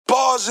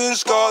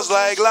Barsnscars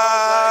like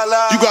la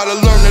la. You gotta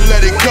learn to let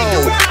it go,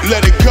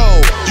 let it go.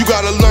 You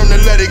gotta learn to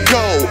let it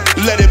go,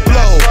 let it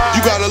blow.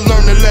 You gotta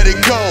learn to let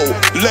it go,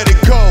 let it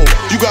go.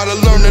 You gotta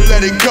learn to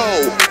let it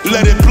go,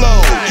 let it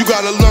blow. You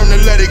gotta learn to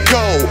let it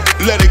go,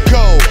 let it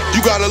go.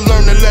 You gotta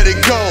learn to let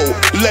it go,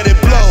 let it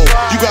blow.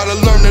 You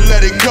gotta learn to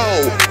let it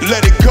go,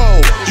 let it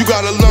go. You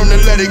gotta learn to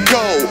let it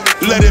go,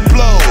 let it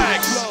blow.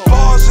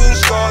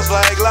 Barsnscars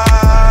like la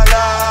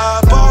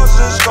la.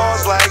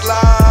 Barsnscars like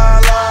la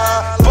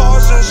la.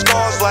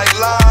 Barsnscars like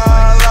la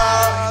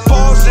la.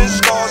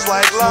 Barsnscars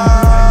like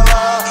la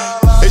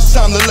la. It's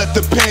time to let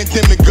the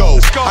pandemic go.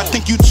 I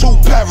think you too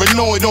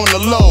paranoid on the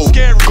low.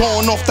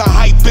 Going off the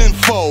hype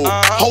info.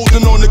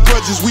 Holding on to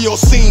grudges we all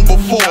seen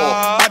before.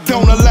 I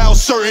don't allow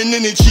certain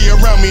energy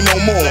around me no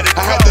more.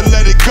 I had to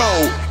let it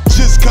go,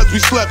 just cause we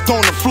slept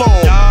on the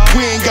floor.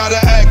 We ain't gotta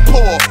act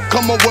poor.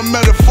 Come up with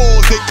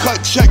metaphors they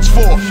cut checks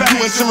for. You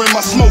entering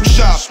my smoke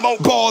shop.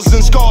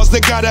 Barsnscars,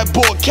 they got that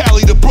boy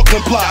Cali, the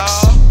Brooklyn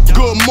blocks.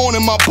 Good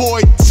morning, my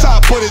boy,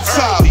 top of the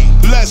top.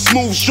 Let's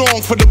move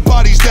strong for the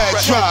bodies that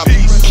drop.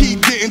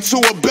 Keep getting to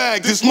a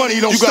bag, this money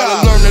don't stop. You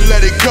gotta learn to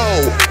let it go,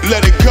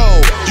 let it go.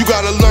 You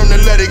gotta learn to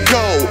let it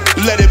go,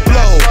 let it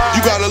blow.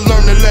 You gotta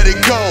learn to let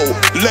it go,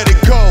 let it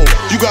go.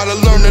 You gotta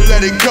learn to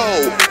let it go,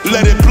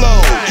 let it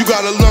blow. You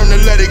gotta learn to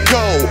let it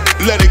go,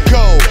 let it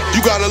go.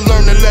 You gotta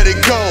learn to let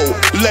it go,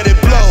 let it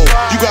blow.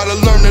 You gotta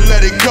learn to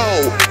let it go,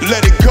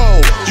 let it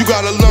go. You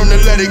gotta learn to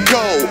let it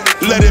go,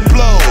 let it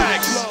blow.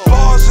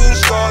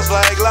 Barsnscars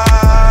like la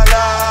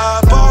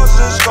la.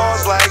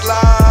 Barsnscars like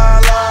la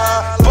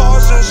la.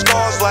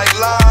 Barsnscars like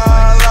la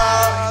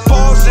la.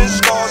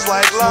 Barsnscars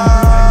like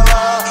la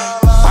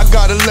la. I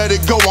gotta let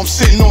it go, I'm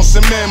sitting on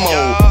some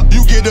ammo.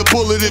 You get a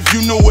bullet if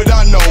you know what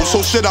I know.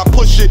 So should I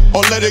push it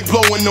or let it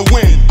blow in the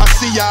wind? I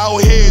see you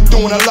out here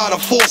doing a lot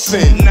of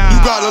forcing. You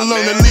gotta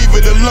learn to leave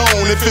it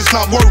alone if it's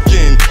not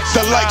working.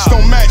 The likes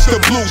don't match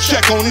the blue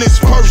check on this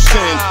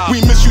person.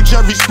 We miss you,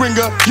 Jerry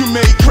Springer. You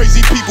made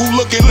crazy people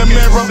look in the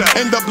mirror.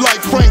 End up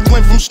like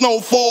Franklin from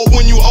Snowfall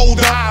when you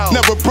older.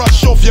 Never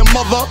brush off your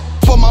mother.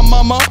 For my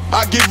mama,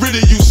 I get rid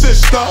of you,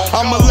 sister.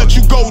 I'ma let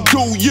you go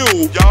do you.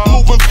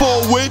 Moving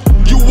forward,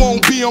 you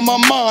won't be on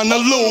my mind a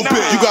little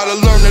bit. You gotta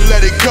learn to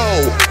let it go,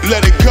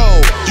 let it go.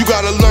 You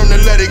gotta learn to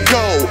let it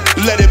go,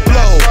 let it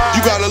blow.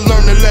 You gotta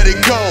learn to let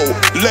it go,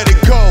 let it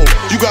go.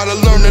 You gotta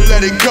learn to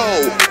let it go,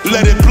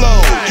 let it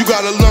blow. You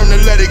gotta learn to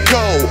let it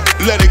go,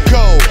 let it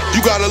go. You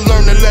gotta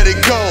learn to let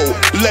it go,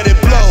 let it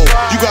blow.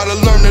 You gotta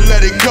learn to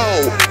let it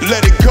go,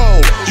 let it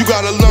go. You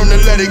gotta learn to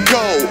let it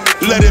go,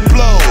 let it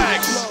blow.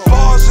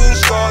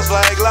 Barsnscars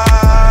like la